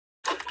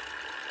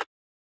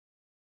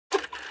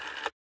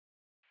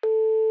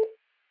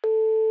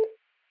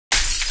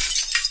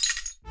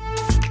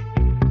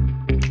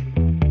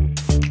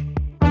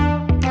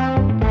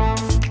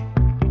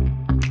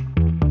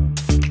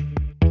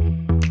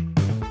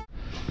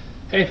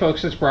Hey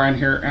folks, it's Brian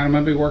here, and I'm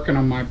going to be working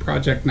on my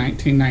Project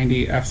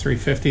 1990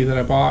 F-350 that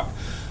I bought.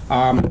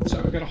 So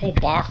I've got a whole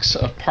box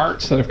of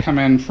parts that have come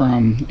in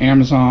from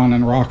Amazon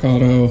and Rock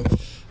Auto.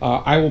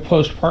 I will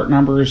post part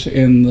numbers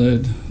in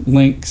the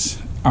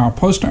links. I'll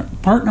post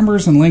part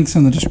numbers and links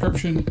in the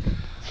description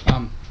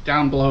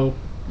down below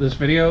this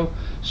video.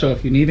 So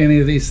if you need any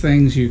of these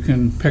things, you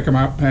can pick them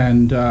up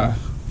and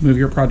move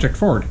your project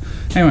forward.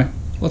 Anyway,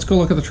 let's go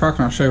look at the truck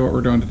and I'll show you what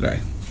we're doing today.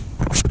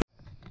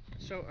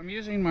 So I'm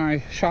using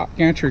my shop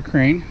gantry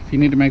crane. If you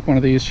need to make one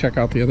of these, check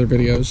out the other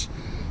videos.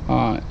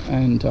 But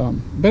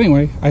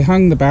anyway, I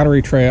hung the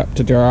battery tray up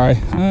to dry.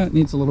 It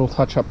needs a little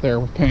touch up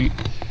there with paint,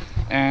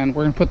 and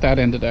we're gonna put that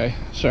in today.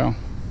 So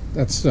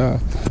that's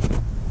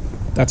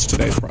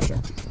today's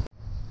project.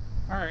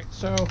 All right,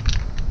 so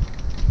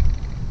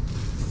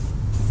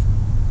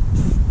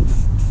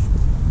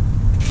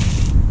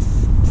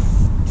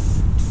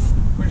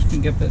we're just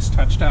gonna get this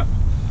touched up,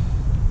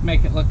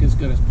 make it look as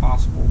good as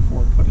possible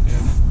before we put it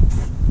in.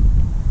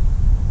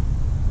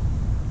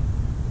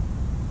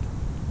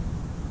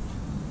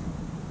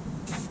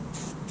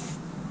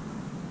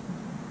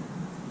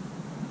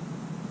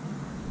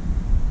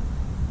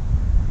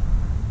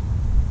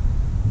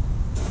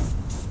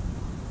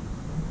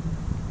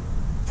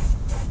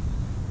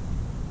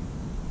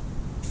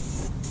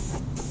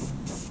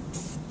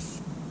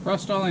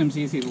 Rust-Oleum's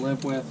easy to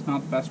live with,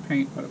 not the best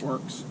paint, but it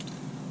works.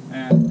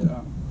 And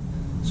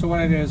so what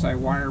I did is I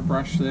wire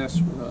brushed this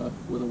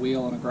with a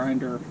wheel and a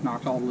grinder,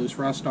 knocked all the loose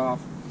rust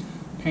off,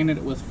 painted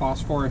it with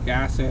phosphoric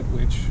acid,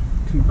 which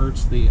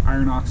converts the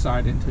iron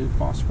oxide into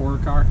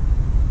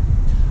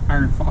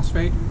iron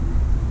phosphate.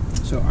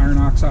 So iron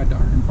oxide to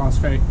iron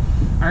phosphate.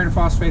 Iron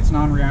phosphate's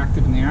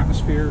non-reactive in the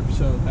atmosphere,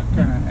 so that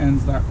kind of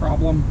ends that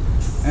problem.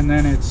 And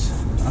then it's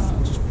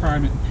just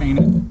prime it and paint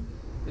it.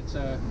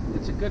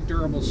 It's a good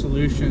durable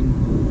solution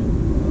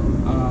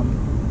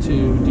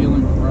to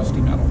dealing with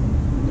rusty metal.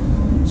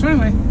 So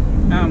anyway,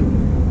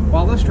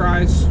 while this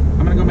dries,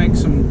 I'm going to go make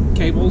some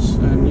cables,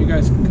 and you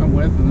guys can come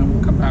with, and then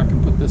we'll come back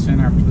and put this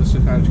in after this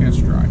has had a chance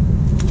to dry.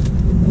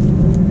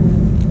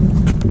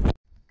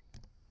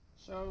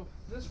 So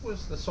this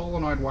was the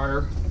solenoid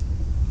wire.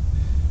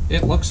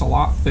 It looks a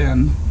lot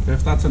thin,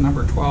 if that's a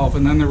number 12,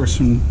 and then there was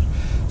some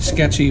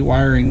sketchy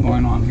wiring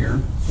going on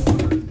here.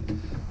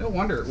 No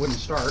wonder it wouldn't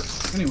start.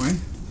 Anyway,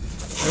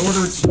 I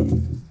ordered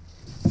some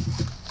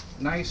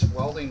nice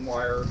welding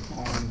wire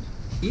on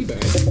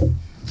eBay.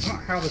 I don't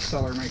know how the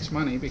seller makes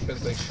money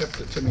because they shipped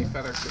it to me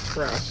FedEx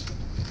Express.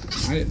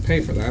 I didn't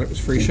pay for that, it was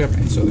free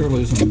shipping, so they're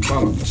losing the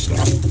butt on this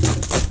stuff.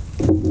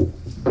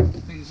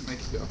 Things that make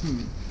you go,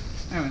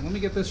 Anyway, let me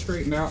get this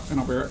straightened out and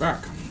I'll be right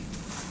back.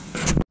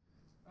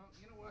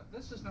 You know what,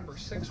 this is number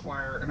 6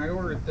 wire, and I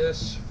ordered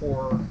this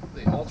for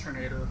the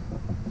alternator.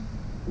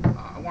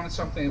 I wanted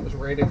something that was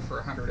rated for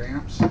 100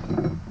 amps.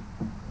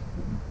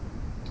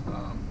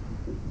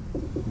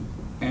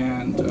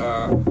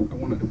 I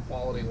wanted a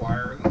quality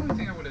wire. The only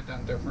thing I would have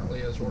done differently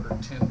is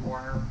ordered tinned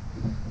wire,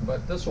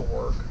 but this will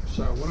work.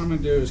 So what I'm going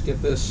to do is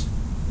get this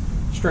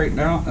straightened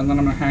out, and then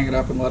I'm going to hang it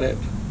up and let it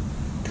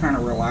kind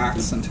of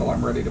relax until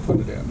I'm ready to put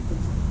it in.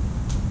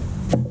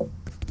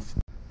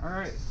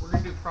 Alright, we're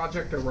going to do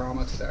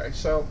Project-O-Rama today.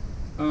 So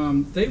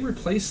they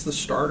replaced the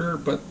starter,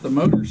 but the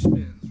motor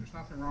spins. There's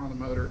nothing wrong with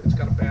the motor. It's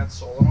got a bad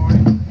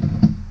solenoid.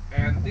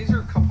 And these are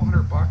a couple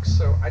 $100,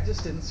 so I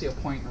just didn't see a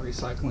point in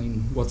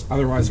recycling what's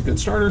otherwise a good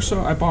starter,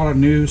 so I bought a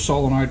new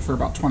solenoid for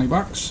about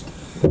 $20.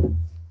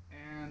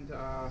 And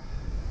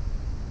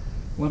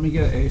let me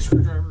get a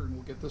screwdriver and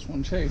we'll get this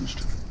one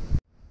changed.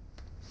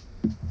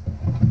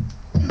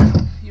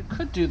 You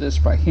could do this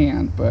by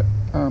hand, but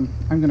I'm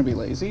going to be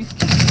lazy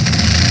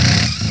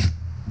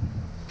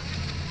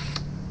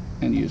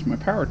and use my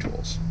power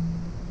tools.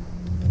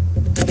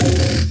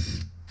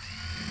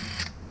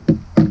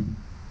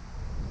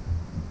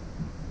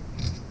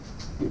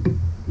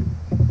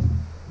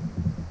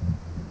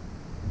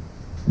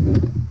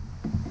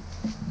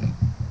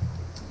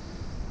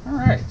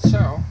 Alright,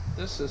 so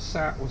this is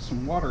sat with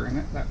some water in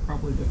it. That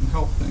probably didn't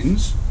help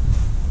things.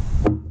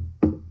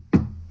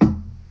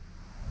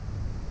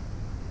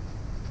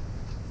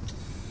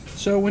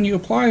 So when you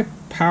apply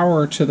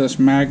power to this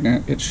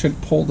magnet, it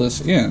should pull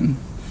this in,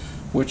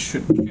 which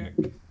should kick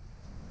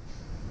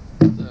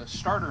the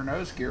starter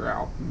nose gear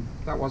out.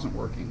 That wasn't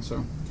working,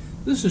 so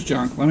this is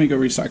junk. Let me go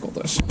recycle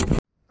this.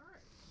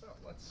 Alright, so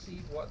let's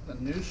see what the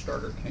new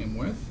starter came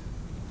with,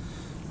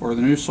 or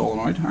the new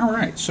solenoid.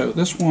 Alright, so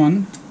this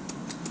one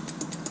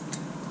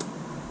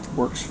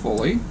works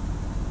fully.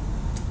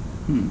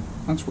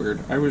 That's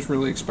weird. I was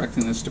really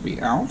expecting this to be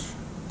out.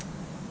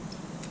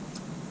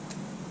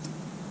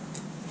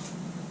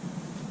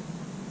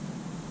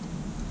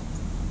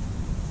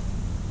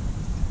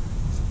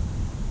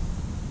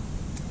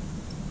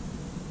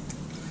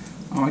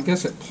 Oh, I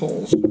guess it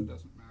pulls, so it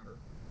doesn't matter.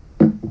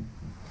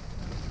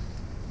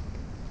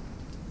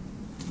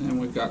 And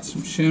we've got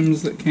some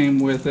shims that came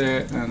with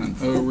it, and an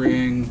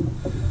O-ring.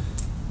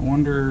 I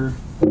wonder,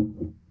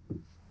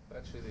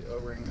 actually the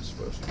O-ring is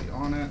supposed to be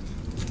on it.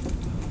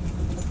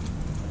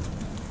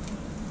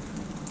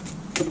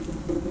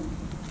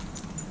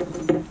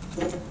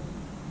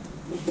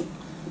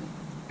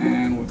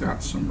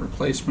 got some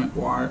replacement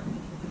wire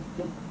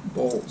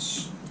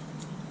bolts.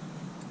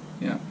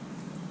 Yeah.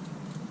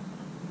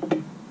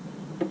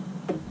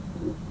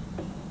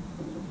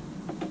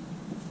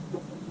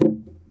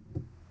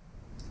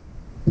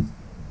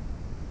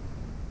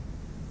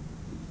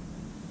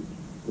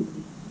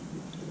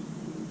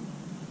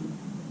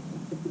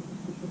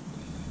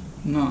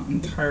 Not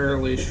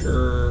entirely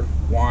sure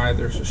why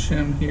there's a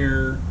shim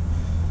here.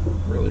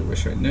 Really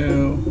wish I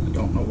knew. I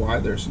don't know why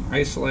there's an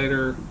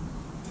isolator,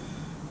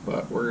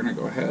 but we're going to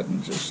go ahead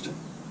and just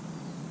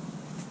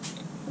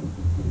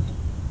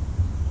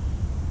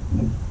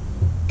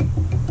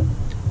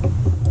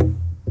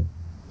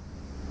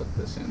put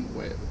this in the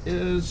way it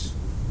is.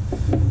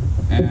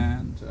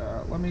 And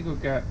let me go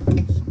get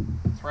some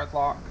thread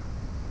lock.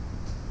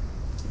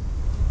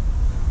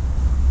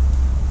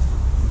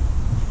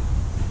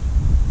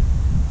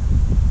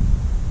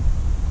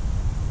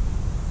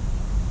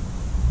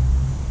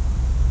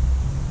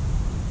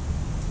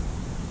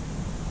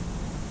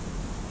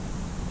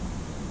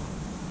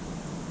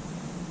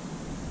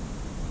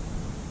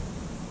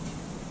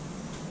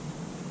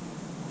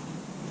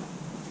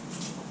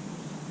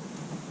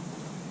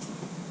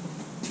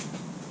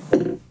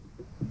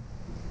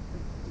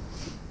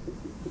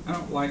 I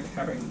don't like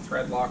having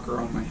thread locker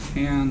on my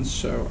hands,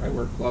 so I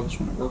wear gloves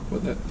when I work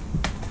with it.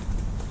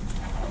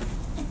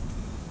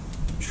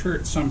 I'm sure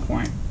at some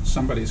point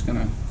somebody's going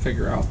to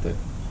figure out that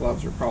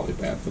gloves are probably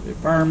bad for the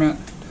environment.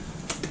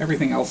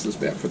 Everything else is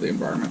bad for the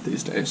environment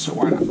these days, so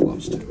why not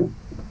gloves too?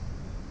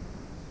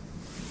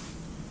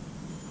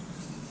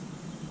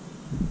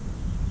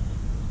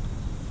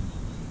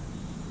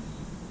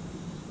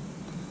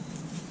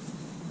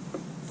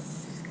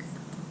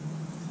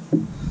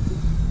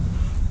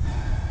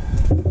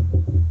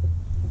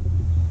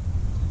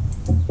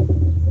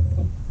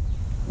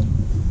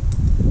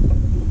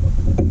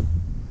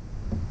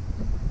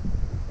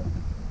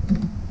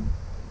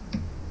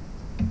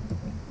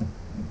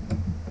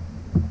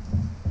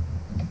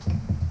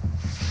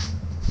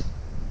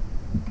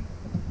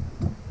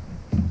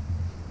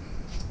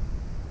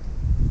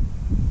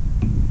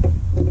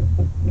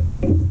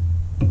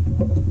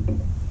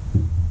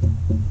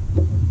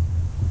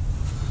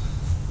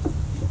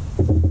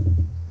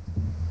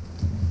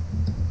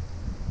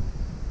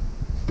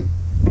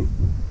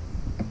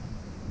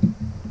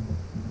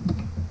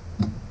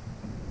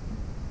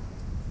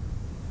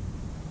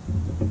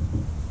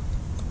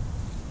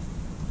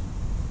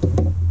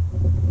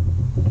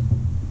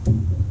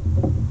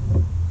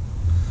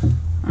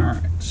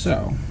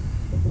 So,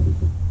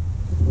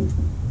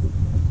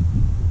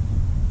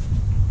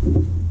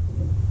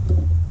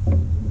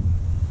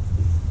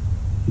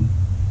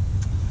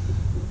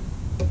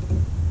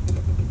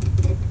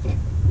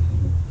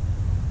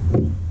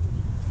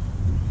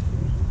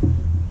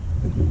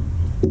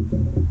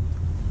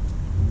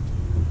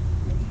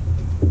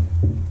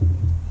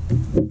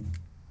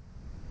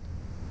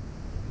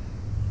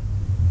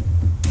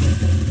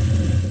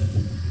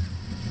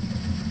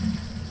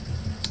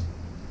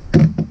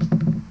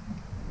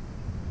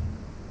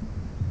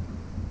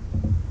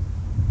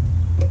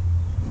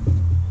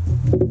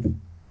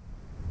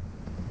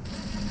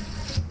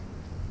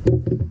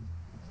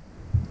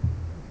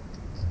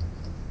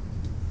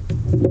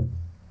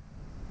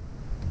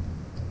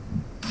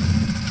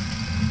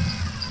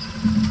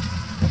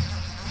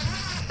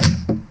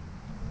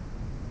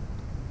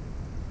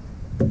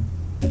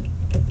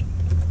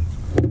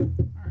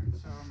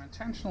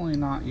 intentionally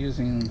not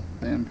using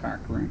the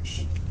impact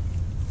wrench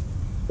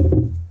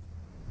to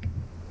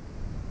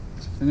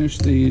finish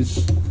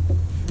these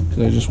because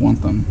I just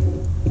want them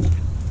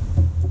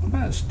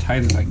about as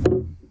tight as I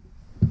can.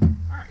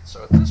 Alright,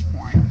 so at this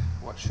point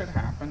what should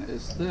happen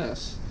is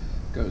this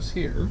goes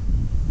here.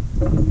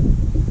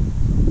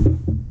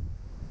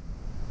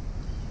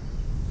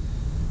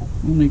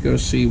 Let me go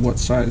see what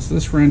size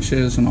this wrench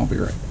is and I'll be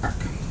right back.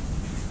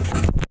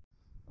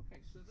 Okay,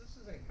 so this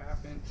is a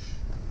 1/2 inch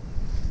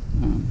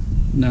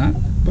nut,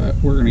 but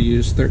we're going to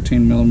use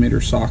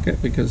 13mm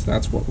socket because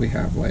that's what we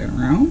have laying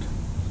around.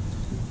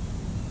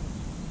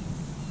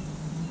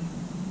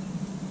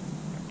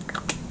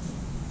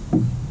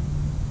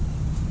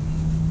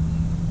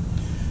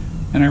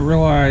 And I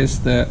realize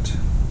that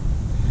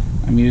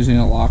I'm using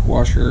a lock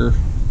washer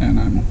and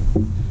I'm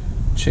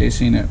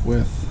chasing it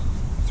with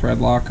thread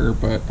locker,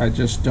 but I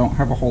just don't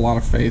have a whole lot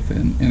of faith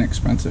in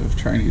inexpensive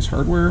Chinese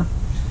hardware,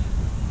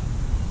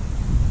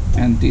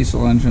 and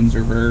diesel engines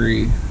are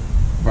very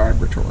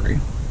vibratory.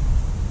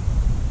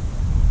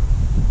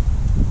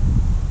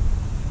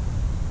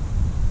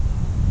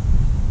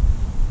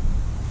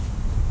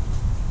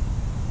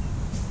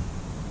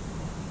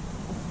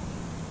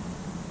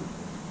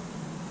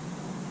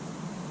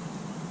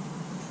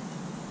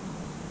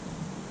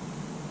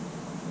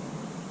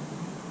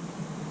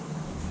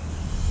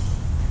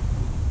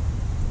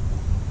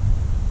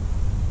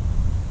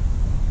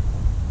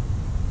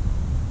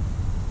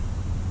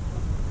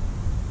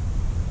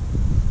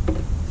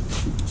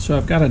 So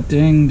I've got a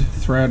dinged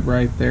thread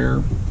right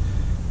there.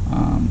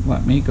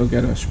 Let me go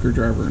get a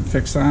screwdriver and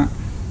fix that.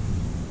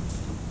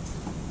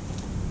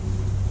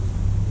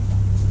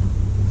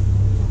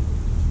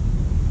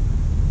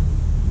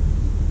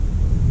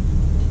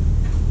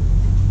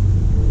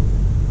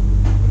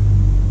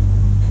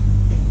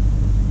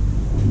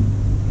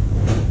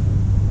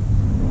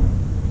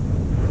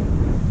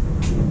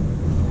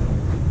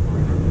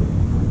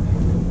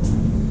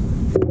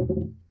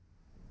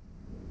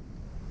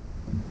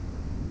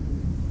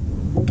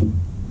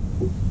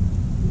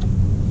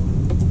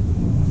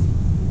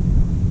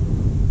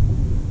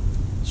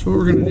 So what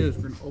we're going to do is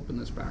we're going to open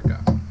this back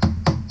up.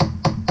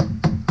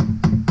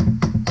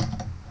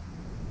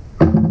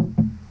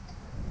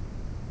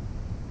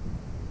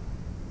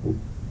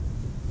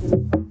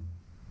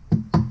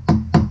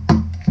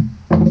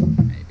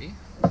 Maybe.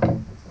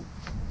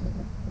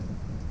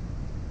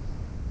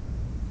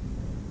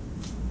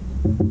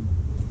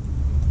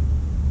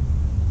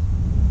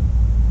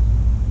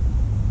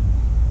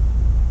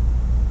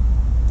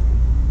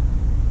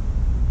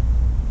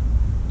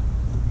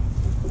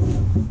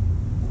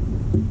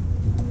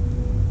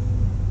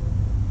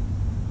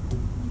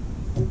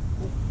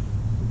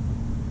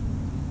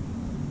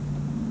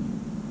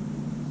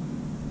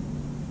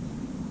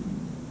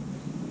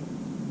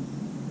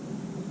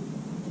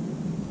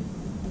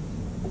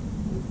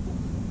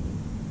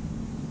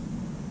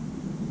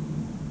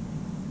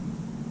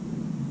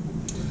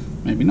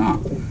 Maybe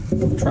not.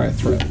 Try a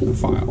thread in the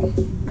file.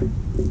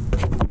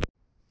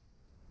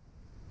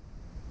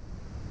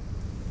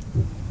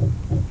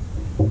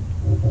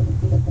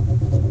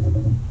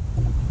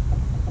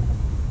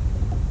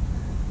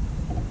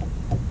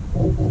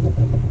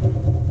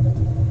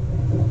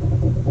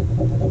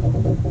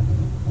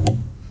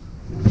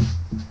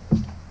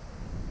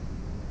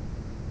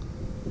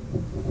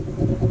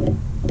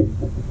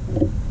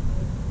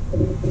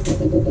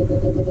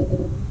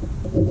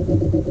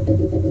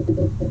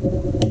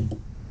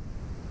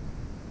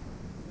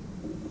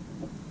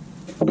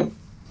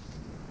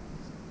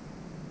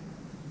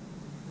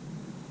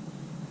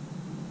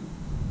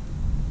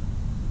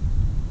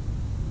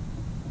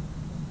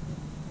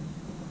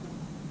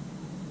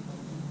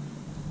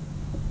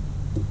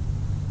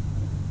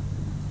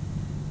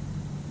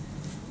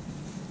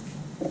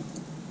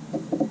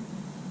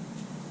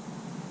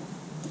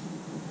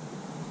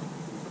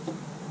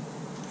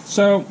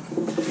 So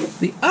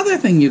the other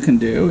thing you can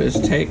do is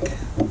take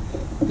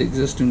the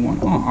existing one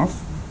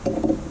off.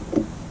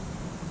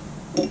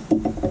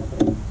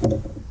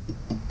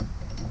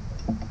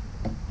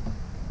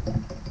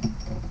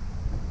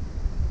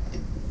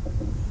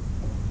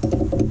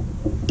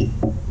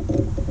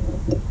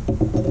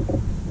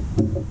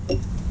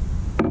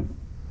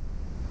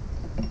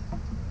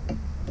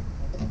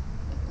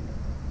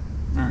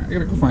 Alright, I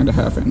gotta go find a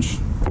 1/2 inch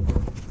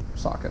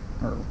socket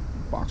or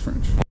box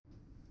wrench.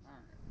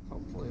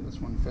 Hopefully this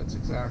one fits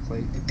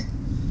exactly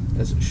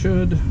as it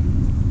should.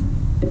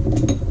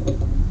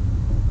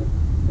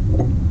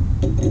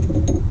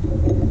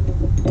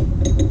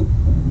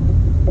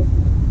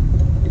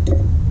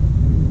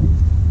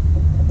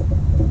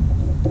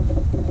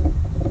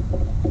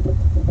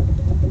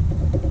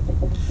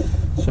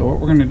 So what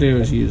we're going to do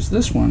is use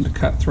this one to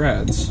cut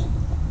threads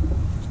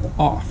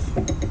off.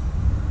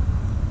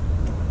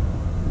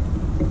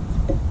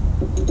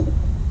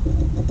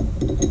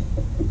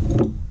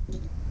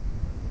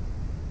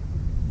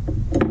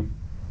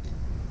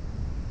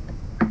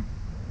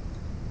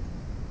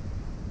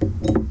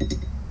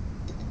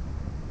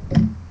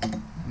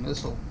 And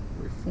this will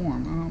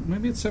reform.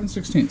 Maybe it's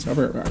 7/16. I'll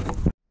be right back.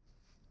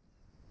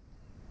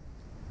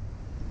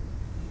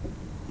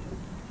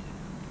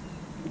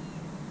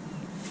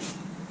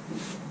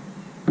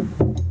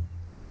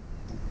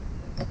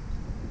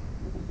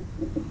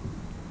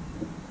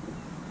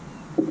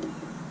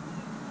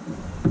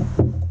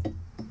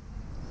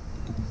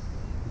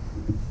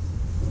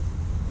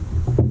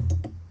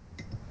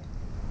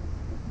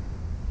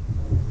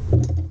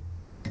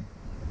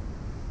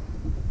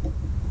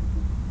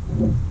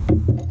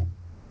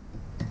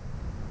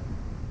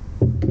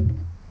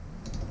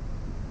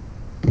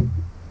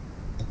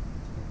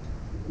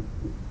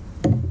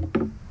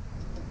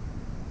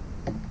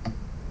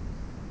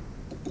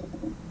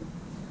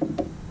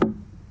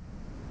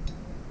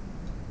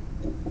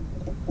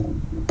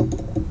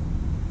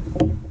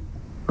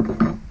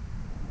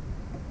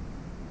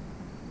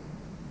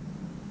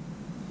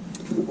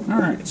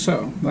 Alright,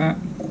 so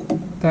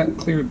that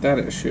cleared that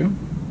issue.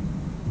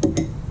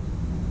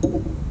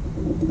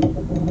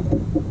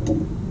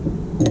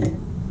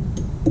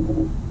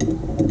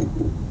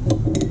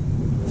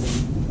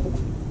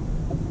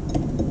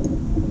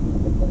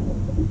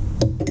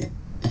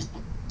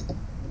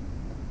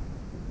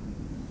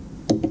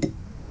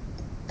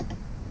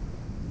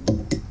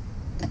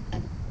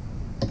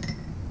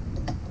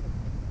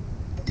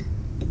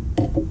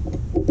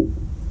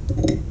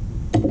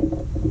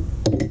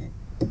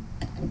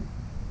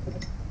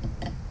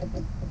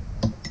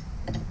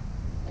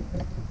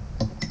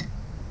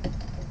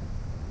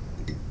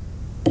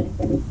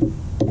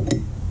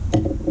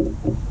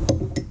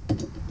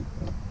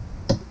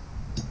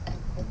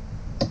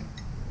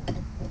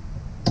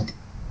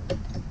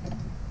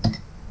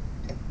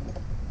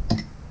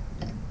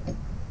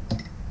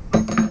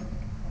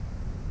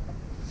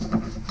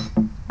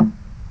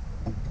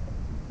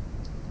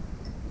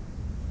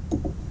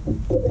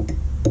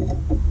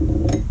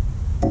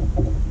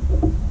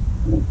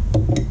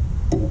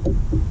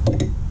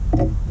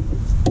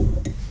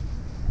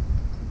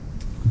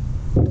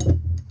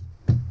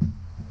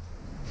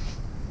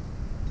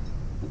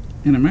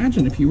 And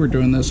imagine if you were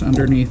doing this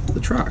underneath the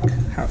truck,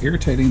 how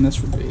irritating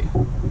this would be.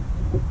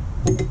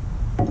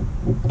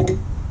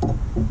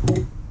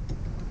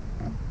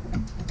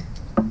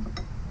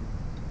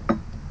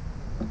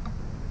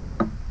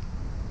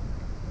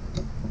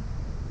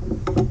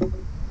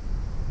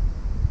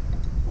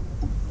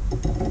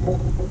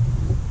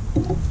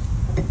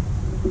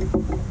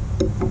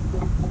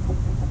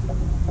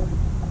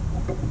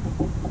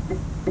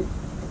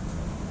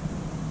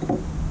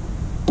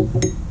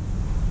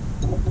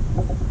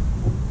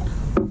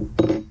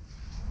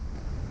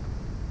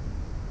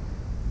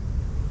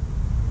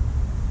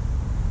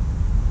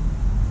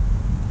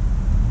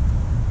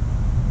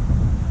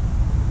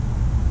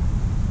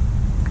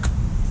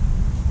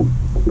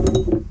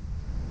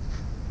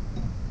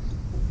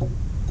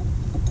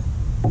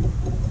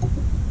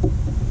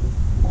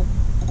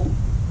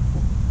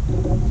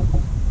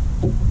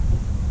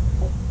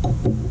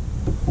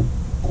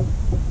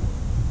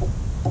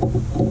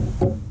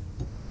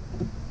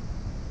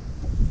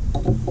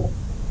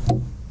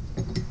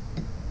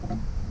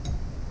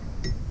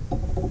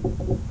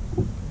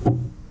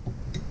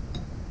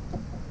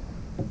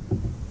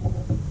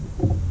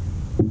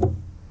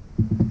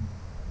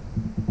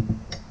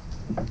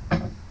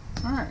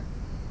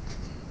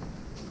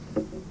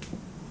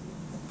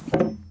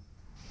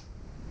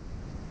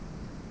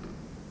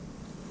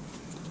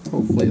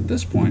 Hopefully at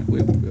this point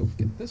we will be able to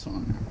get this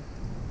on now.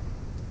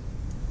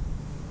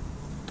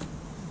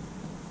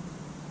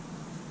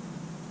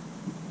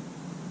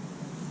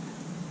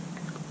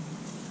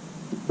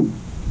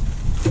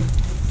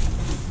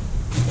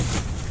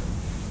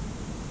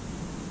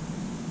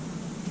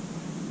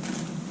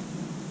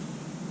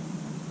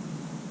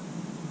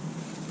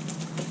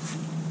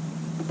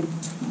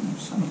 Oh,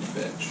 son of a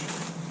bitch.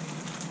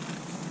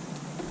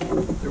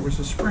 There was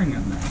a spring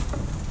in there.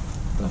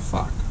 The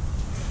fuck?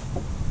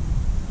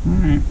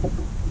 Alright.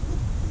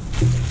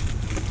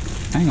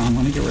 Hang on,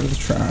 let me get rid of the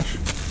trash.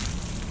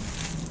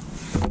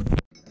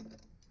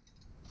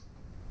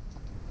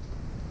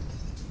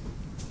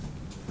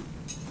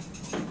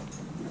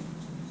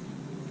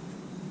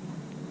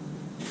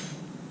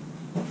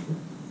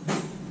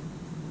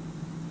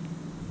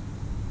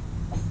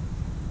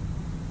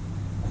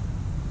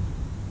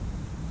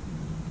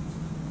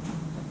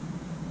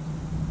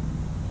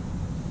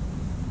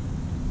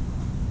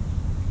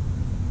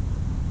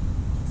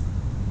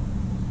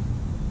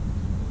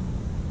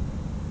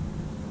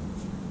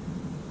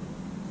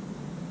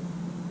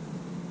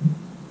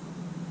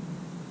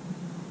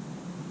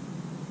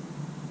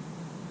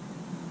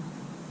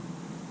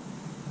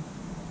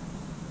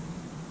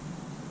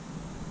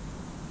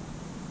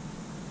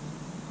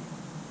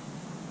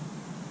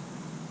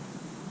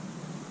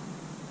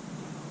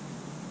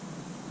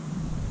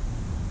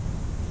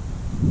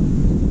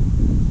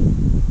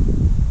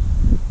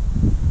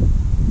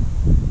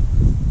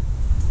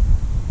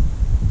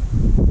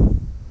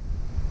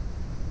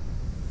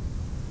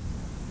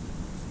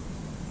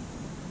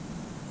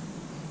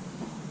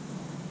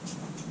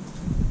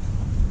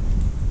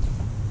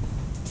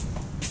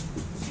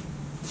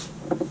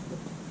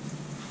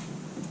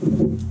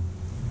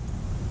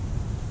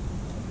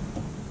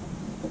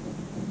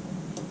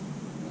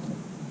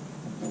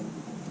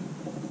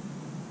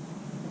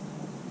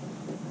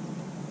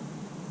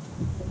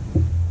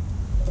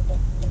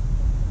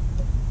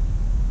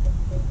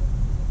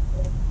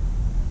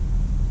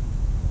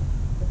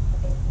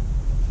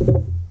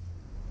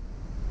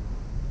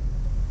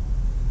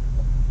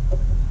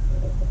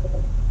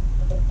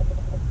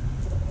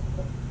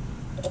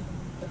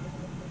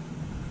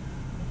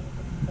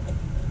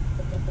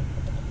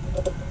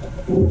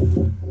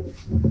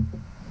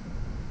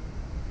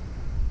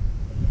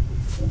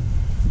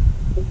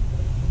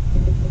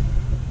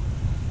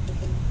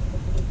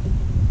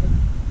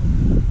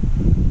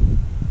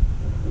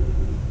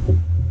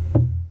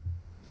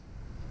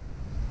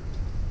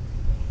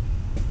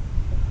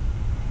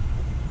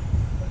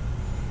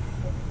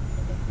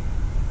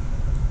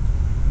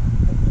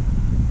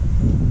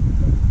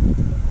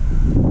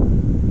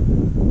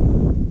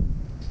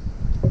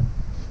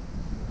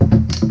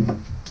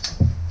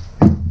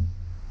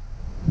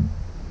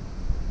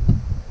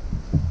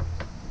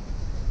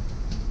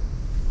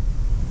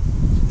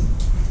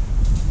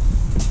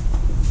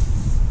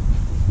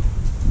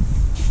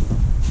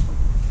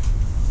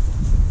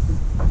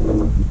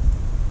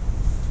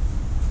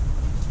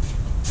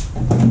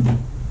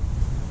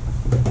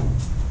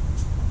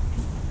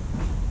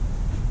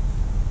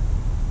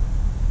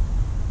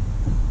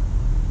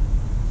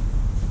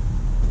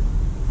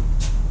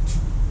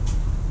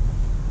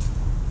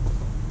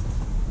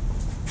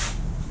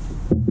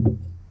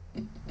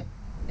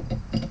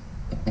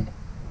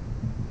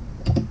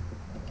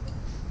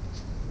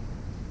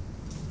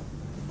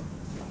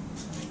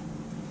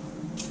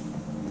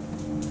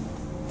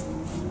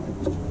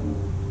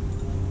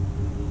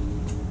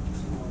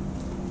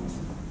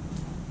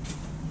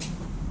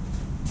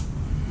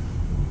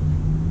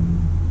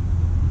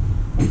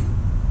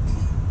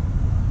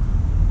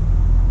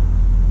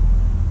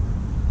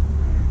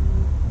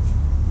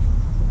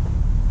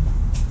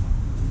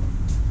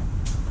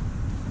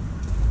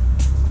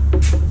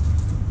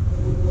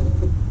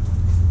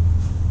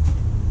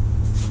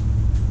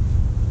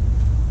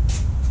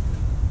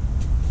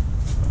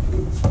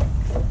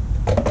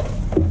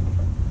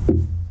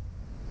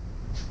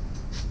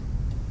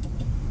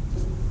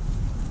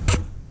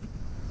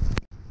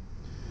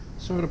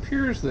 So it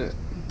appears that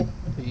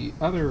the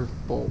other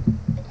bolt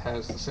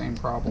has the same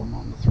problem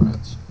on the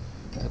threads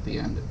at the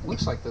end. It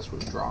looks like this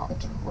was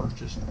dropped or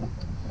just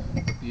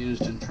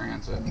abused in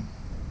transit.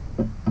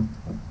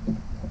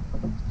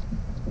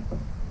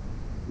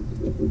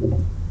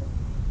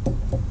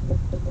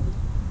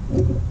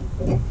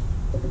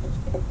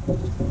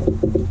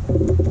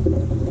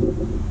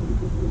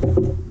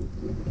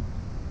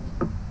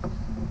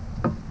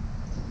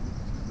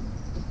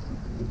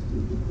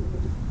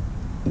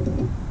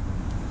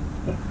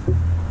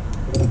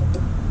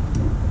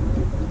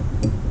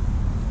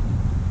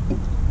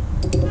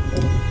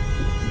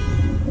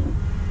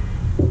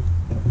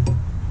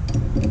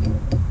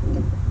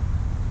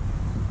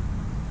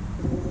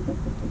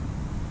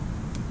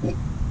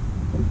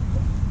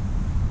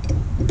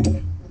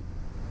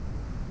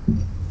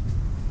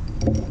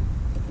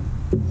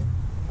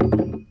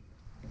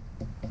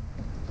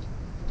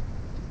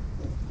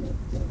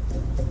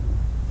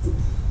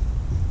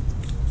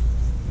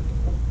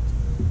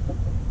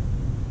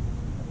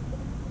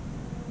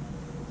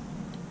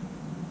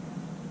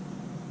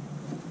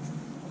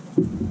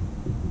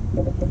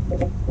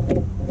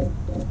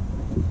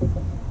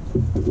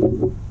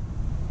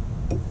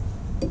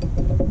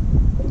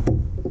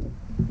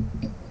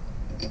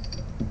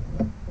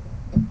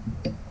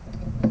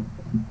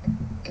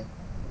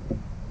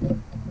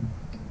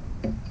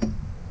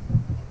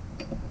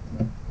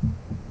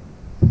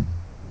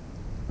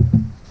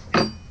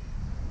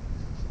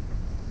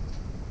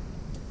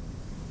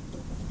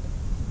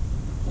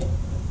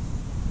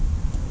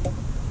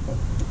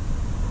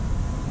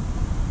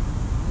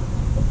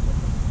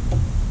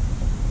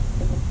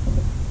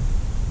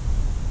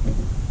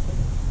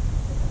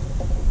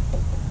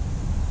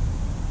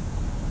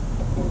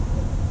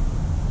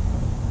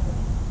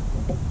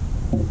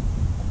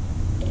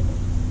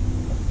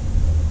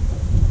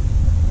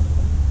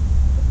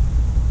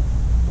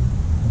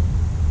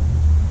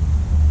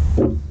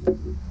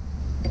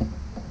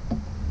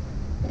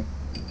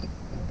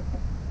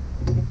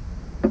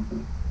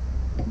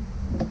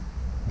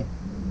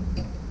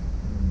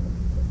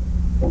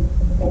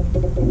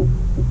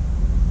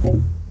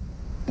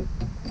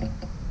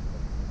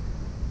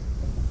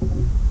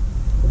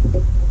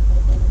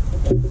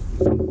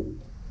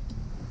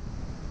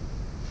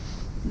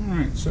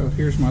 Alright, so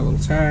here's my little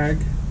tag.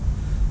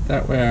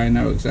 That way I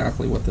know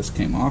exactly what this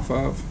came off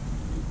of.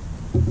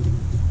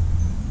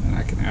 And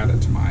I can add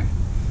it to my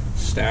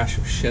stash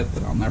of shit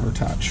that I'll never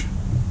touch.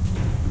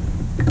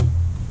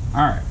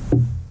 Alright,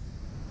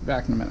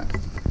 back in a minute.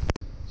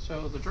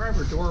 So the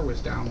driver door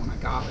was down when I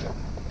got it,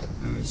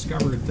 and I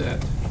discovered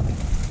that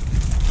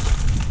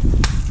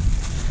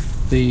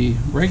the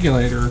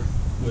regulator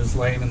was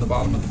laying in the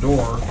bottom of the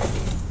door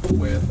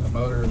with a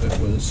motor that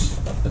was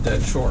a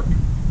dead short.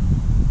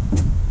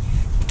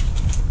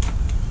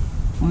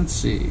 Let's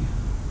see.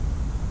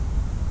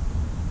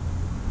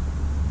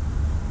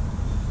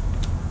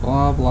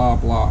 Blah, blah,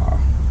 blah.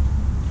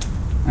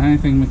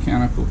 Anything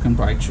mechanical can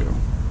bite you.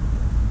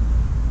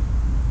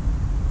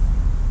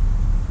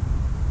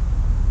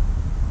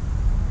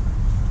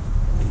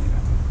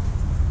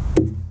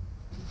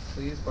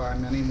 Please buy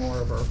many more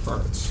of our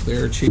parts. They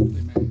are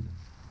cheaply made.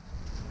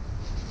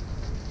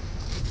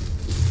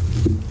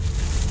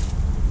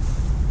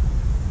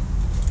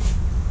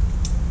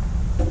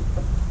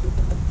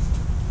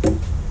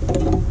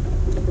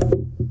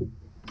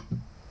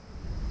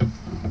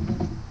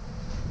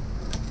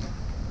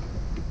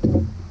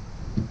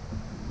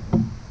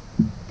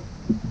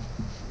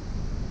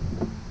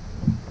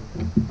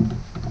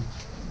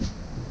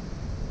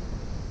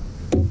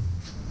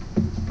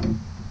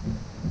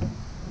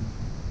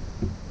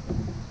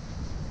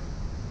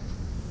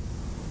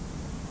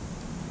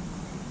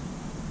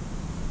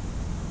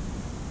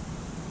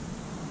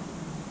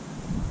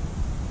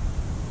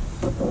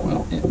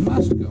 Well, it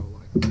must go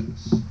like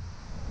this.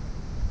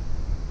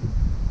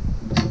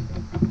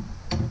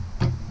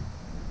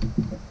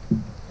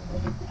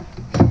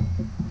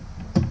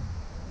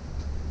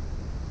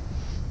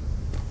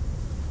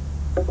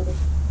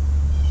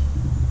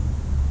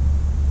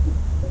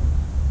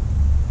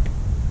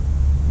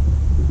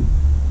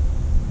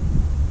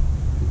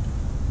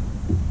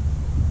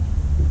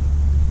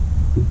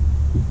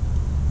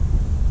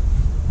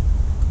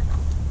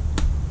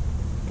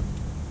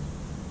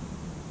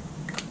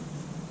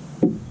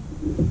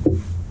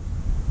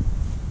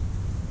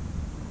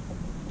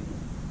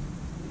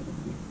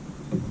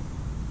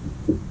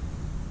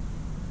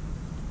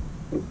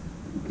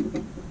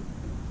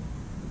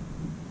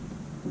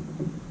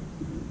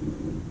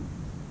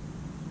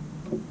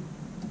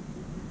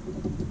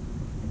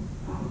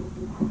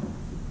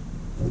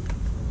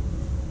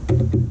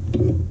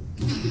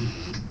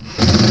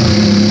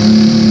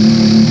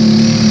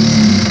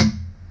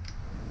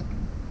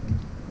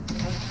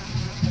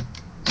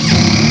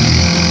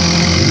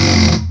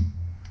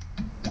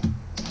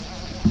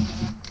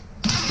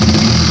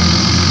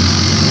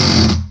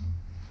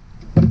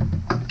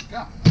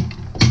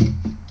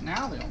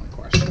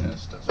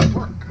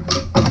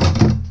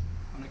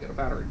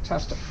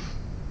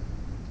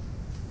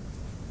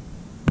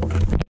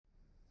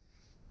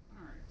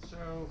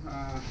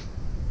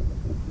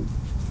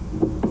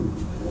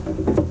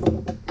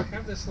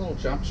 this little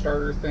jump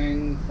starter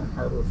thing from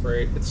Harbor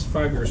Freight. It's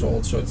 5 years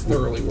old, so it's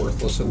thoroughly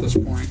worthless at this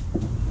point.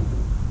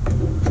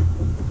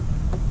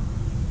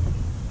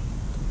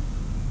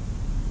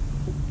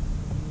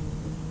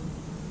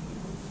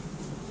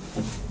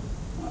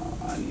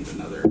 I need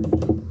another.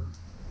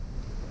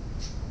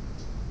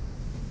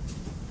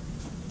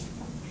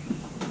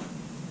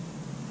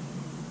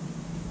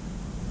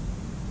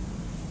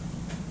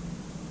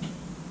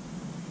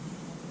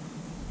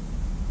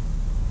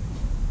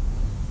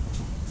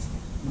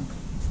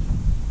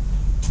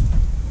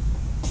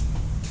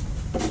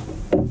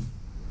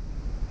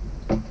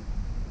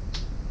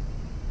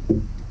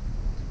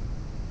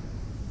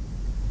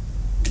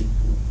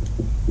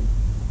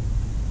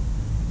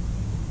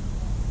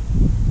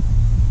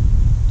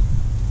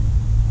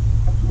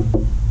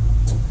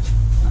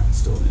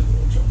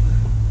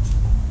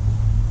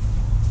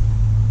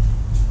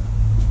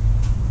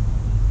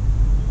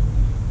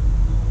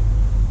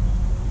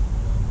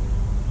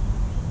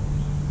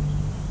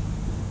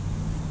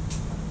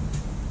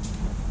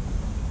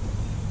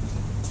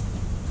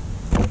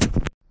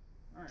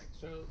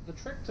 So the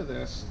trick to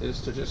this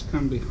is to just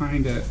come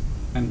behind it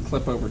and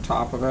clip over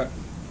top of it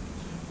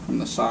from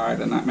the side,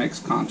 and that makes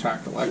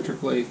contact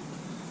electrically.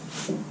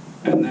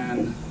 And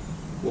then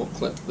we'll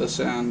clip this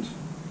end,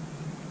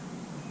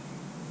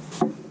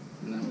 and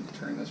then we can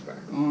turn this back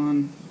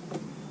on.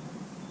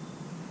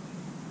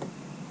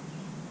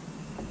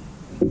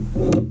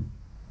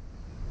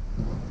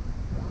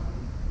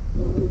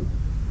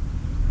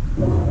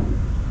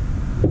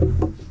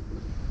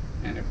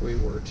 And if we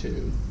were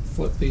to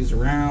flip these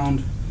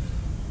around,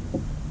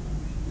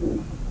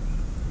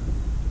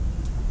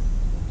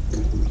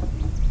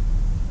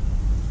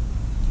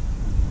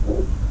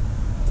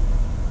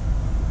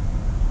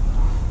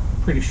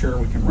 pretty sure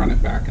we can run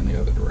it back in the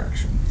other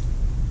direction.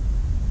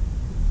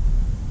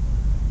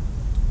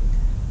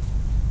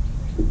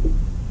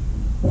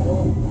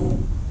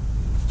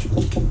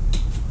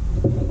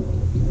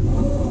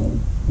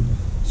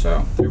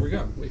 So there we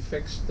go. We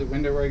fixed the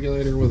window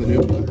regulator with a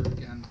new motor.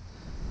 Again,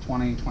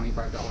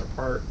 $20–25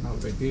 part, not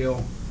a big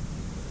deal.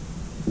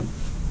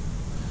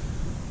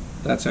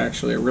 That's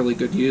actually a really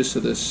good use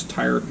of this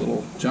tired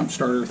little jump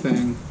starter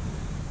thing.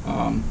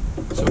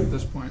 So at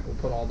this point, we'll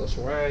put all this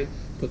away,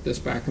 put this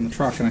back in the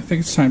truck, and I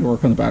think it's time to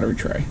work on the battery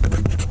tray.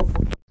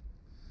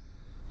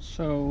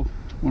 So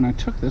when I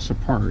took this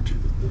apart,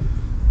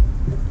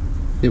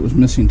 it was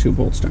missing 2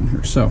 bolts down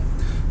here. So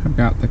I've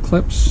got the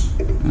clips,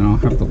 and I'll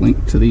have the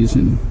link to these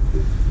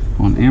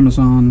on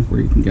Amazon where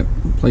you can get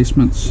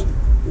replacements.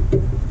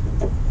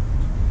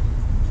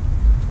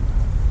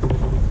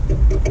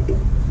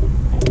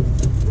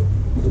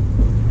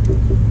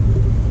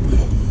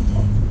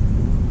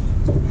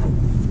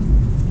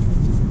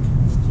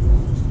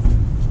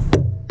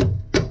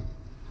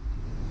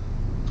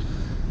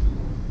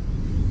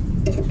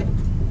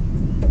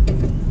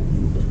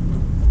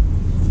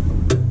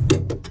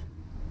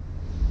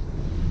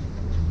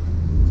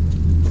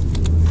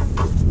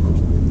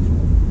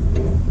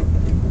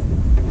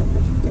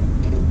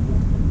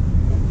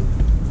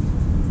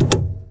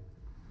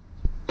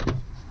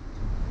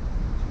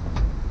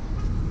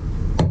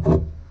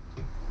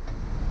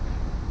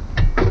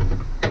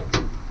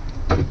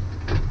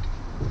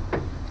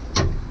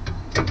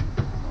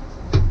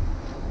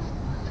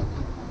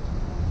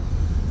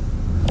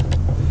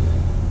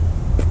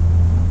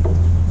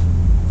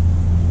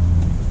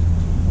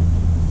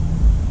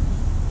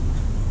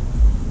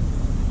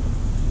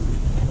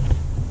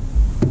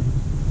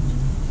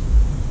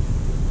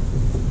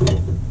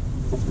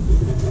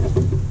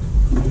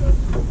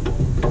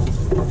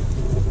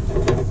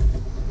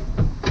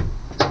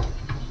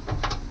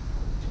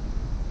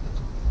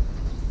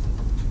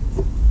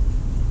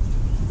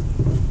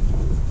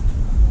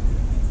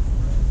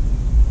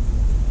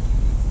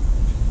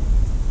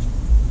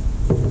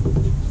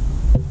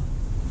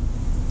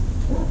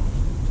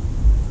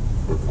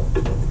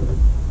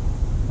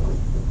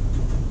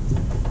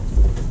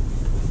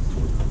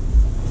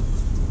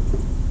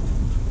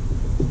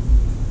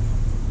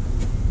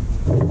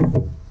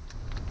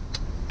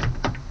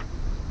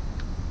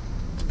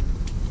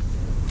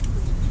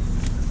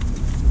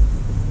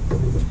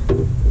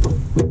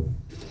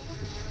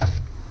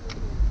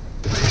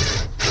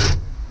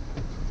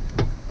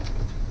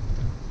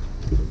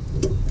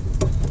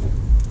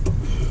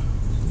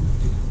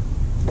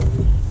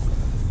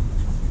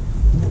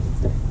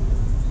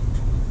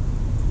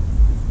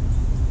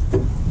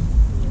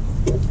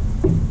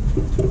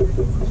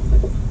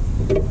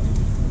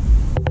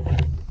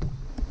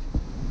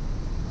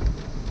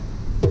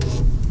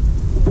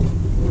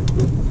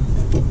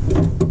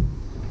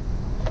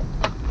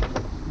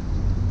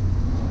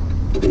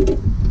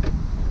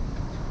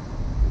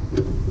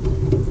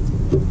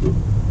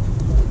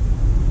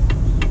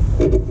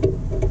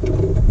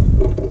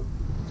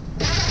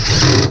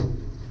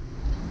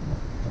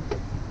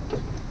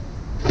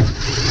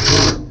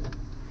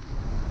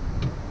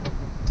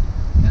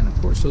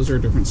 Those are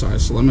a different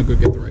size, so let me go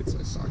get the right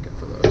size socket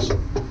for those.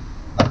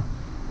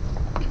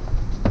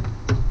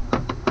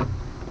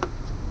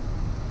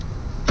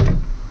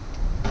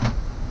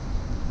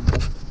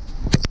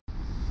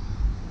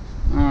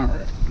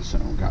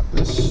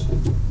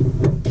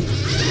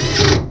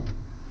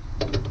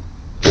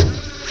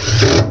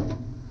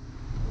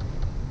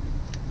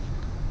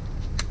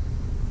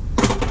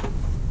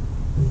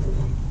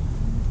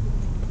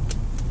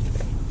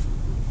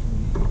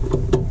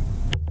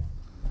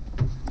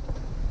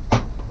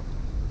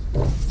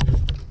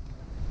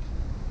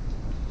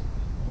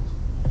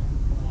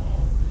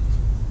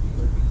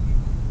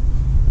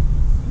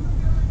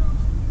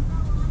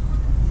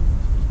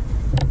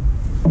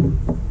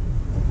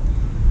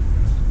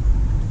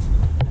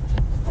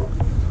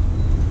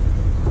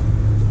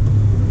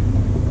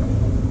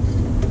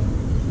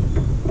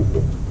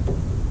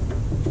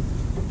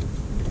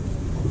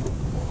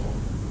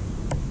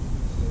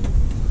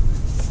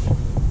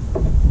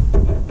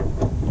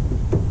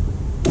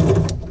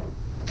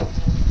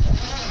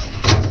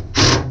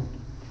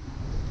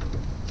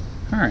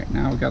 All right,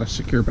 now we've got a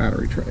secure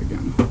battery tray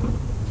again.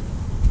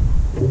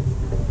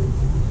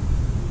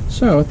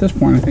 So at this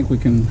point, I think we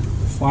can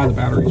fly the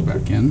batteries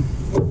back in.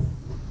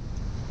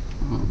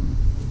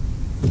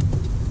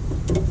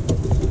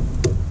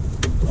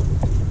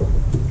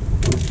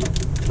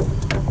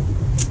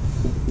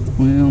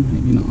 Well,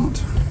 maybe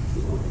not.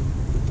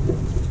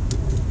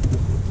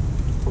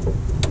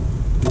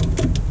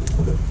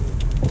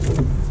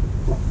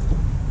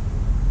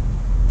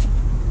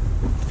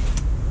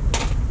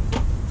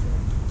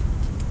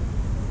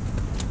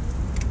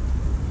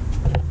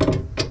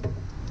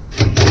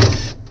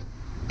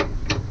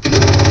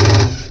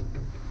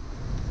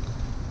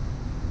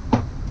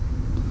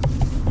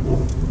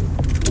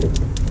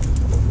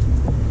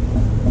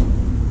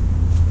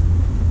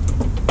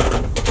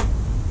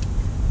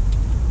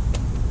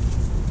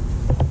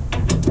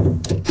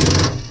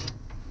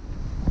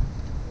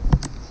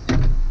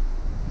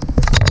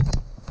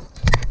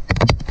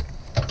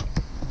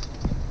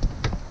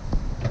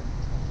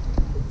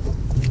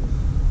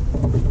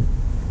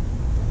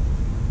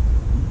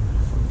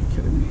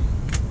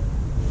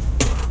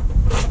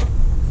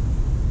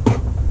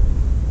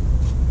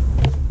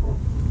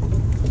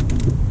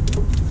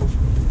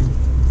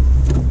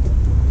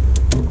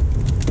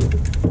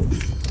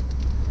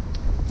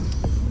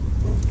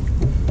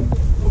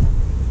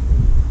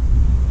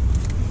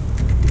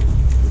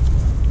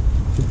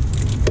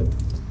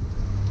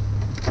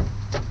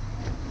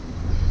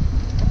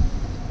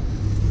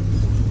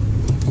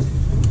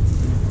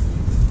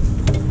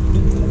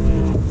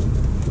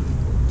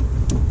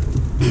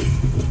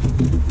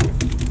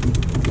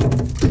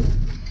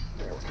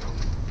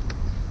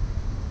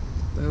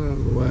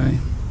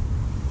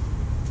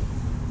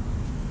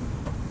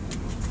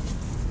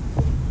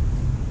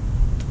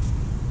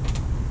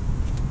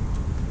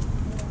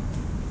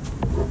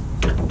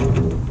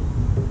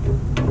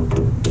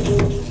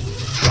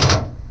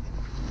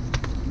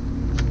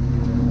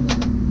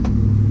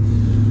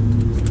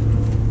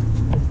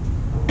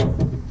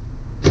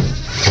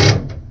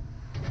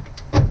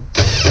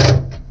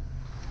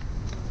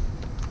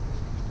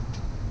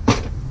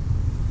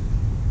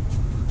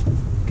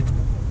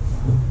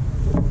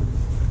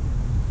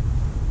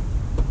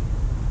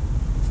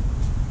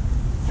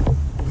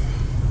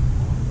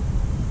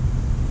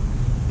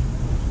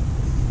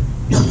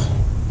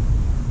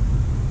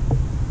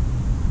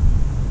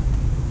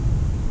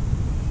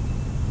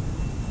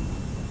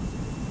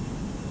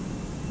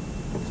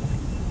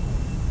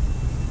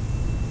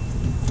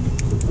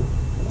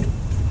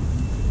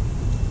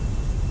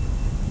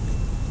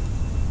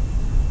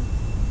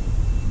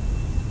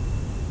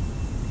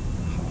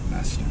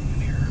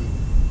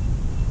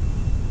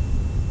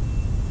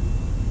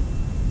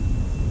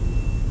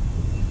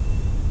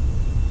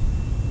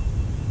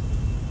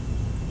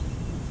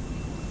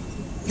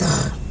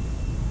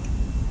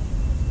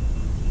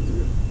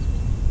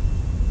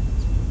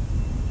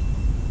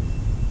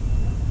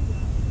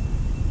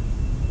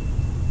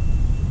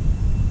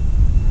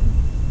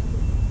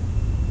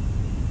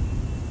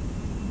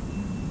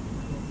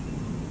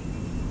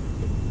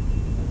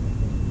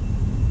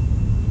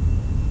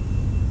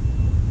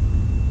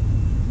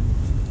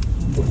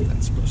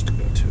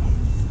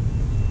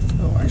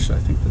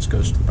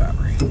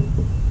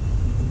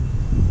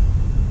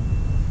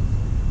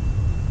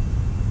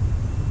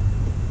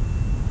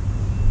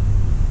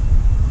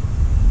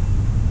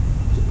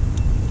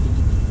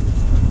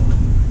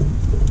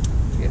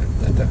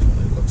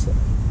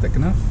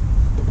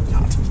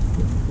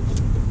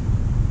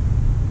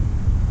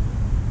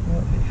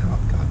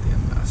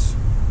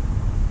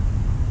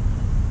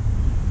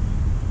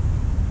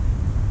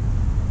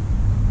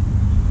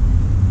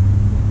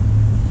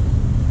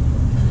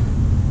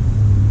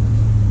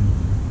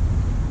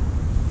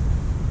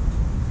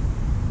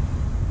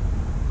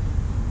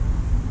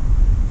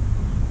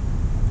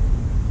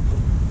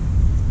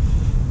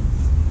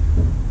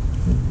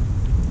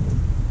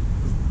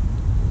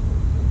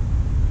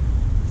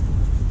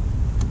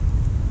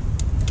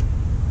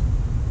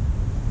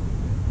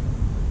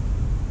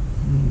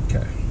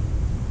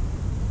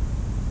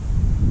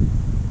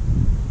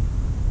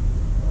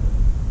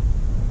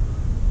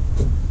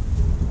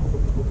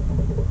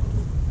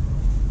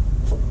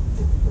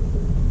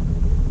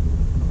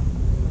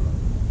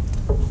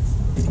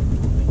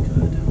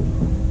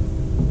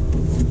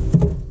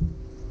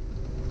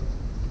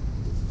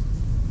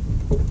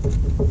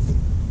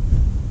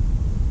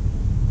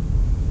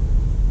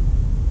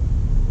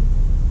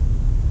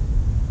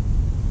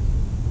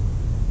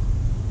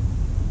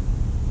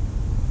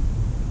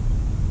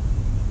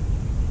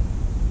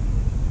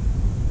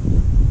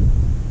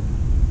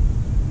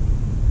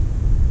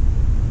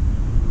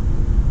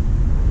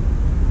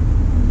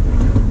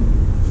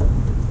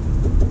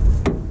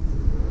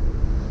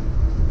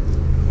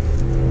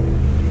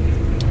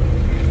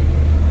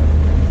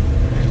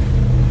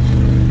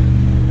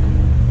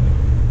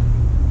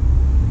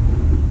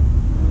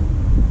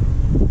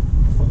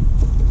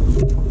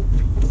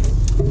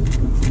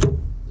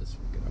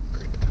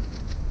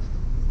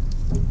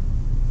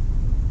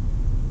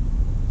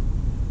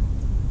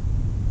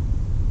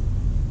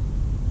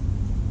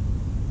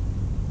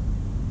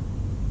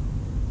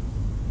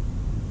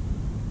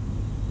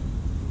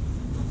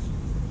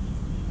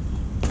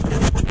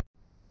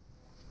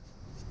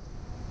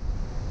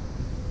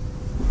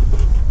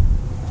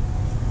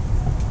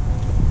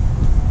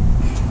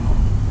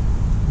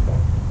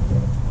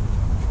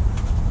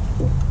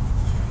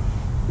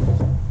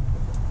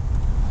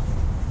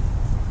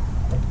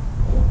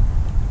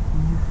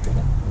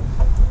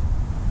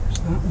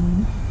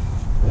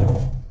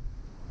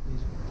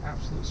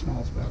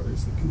 smallest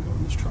batteries that can go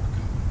in this truck.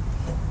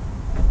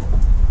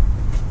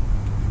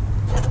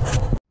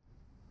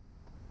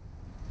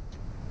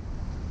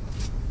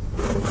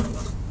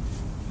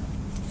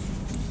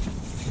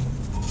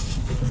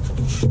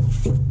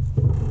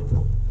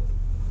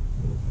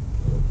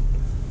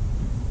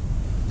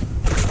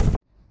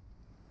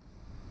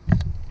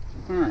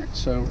 Alright,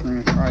 so we're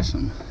going to try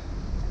some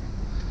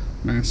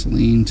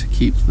Vaseline to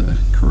keep the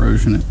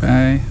corrosion at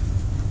bay.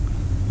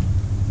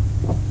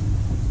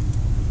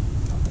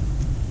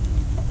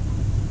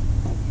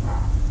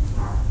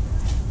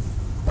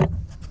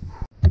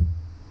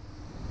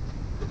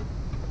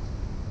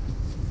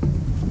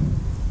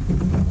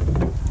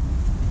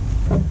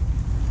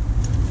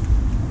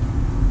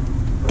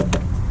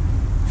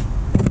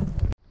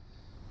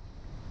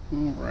 All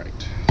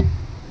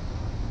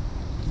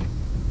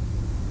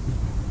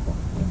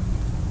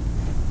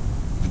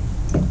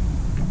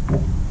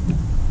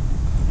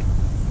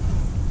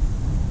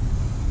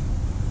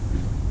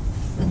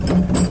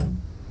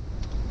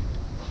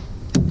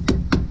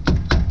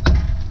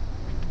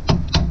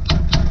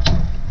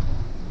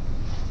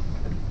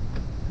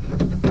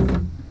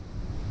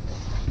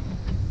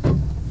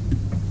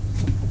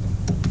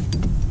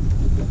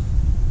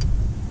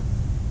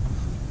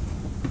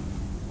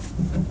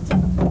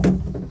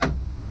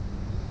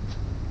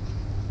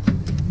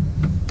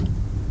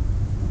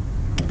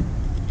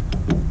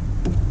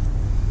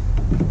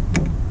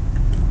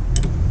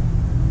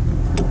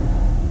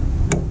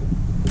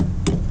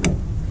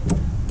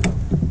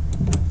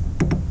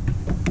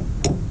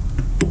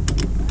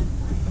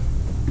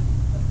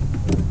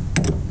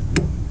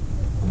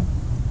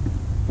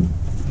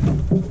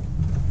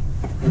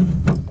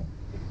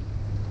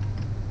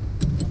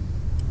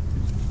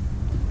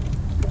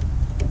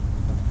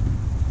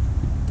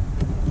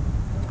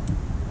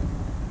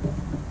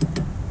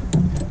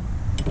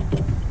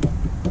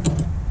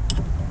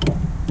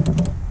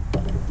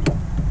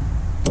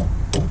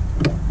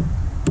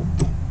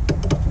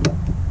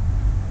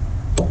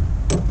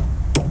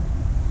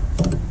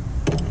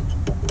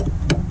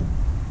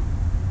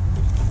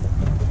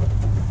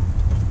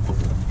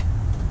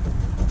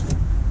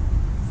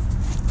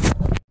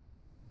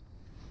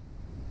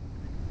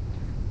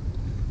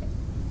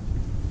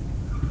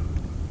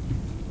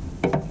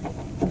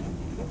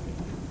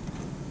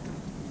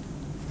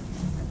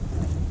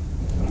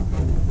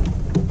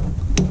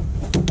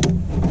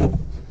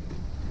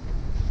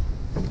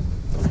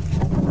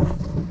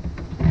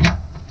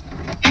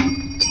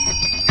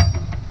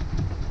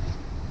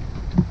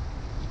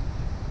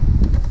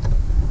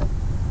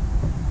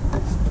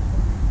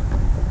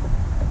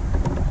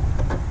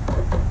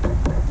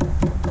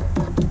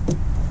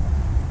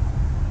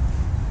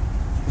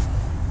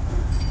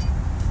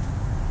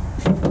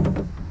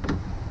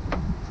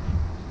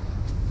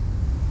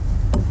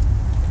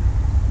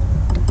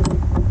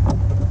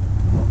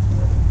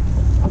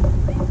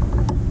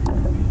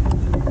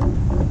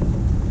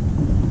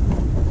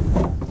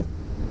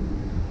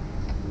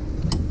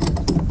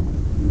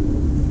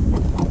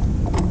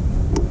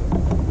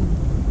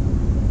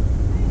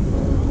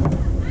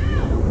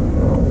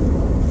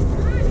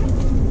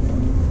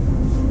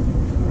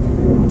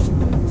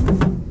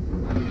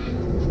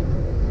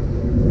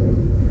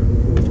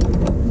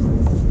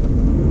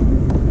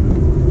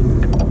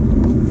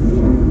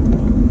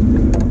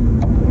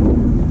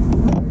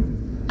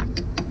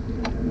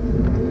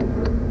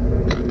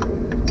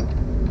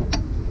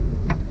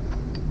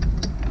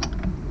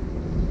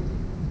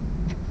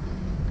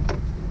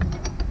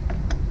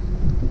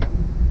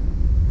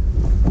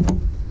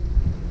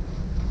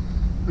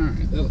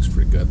right. That looks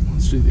pretty good.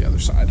 Let's do the other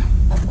side.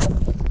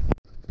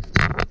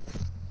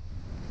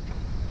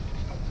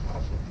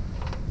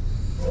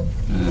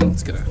 And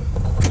let's get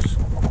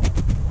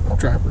a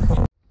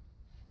driver.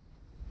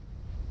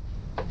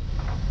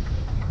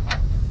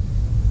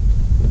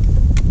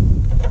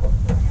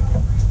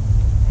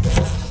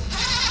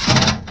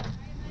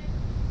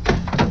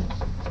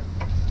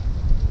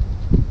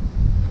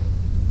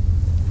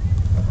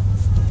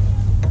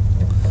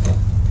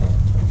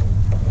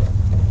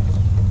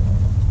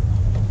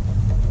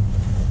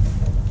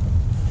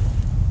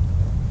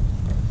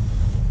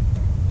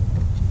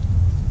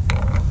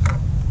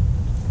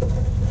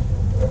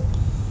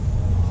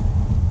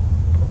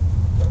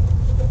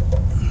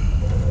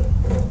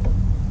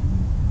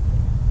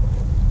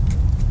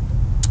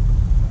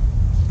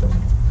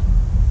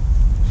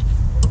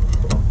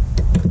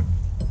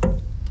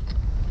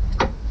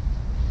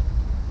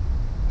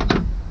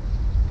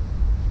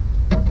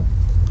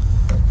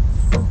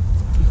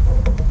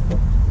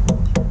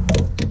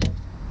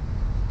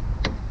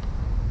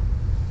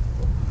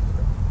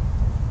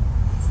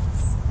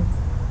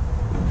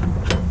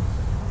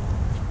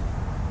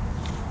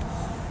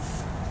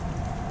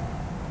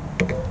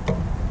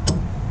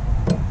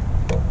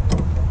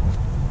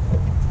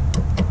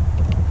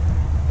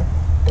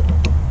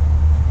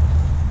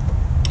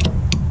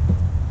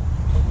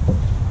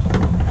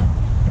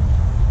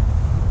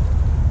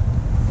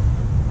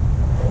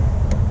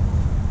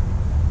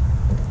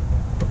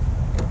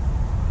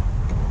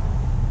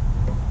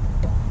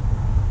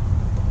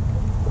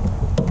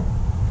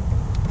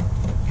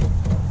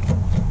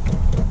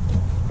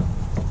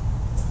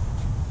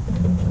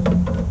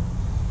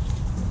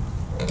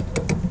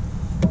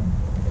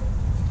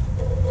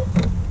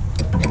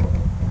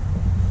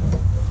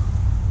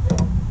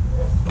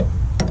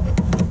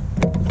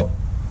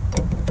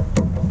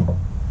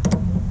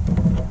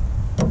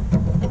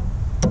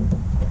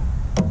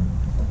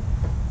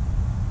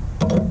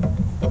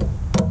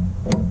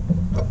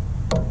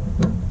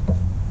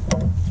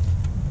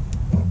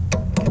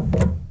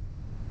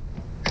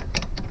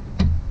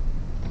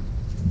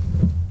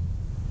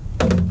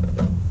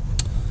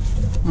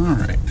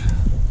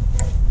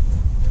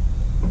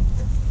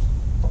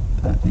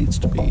 That needs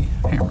to be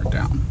hammered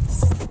down.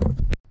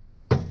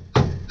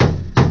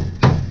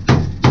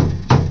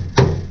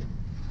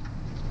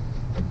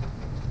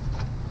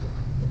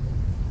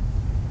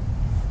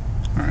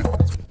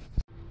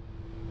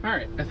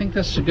 Alright, I think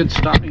this is a good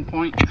stopping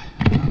point.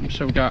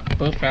 So we've got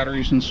both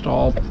batteries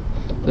installed.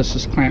 This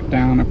is clamped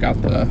down. I've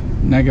got the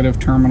negative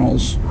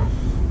terminals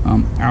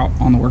out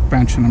on the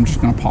workbench, and I'm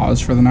just going to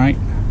pause for the night.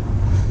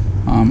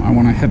 I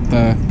want to hit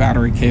the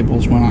battery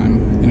cables when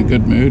I'm in a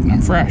good mood and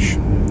I'm fresh.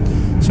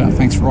 So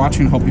thanks for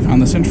watching. Hope you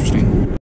found this interesting.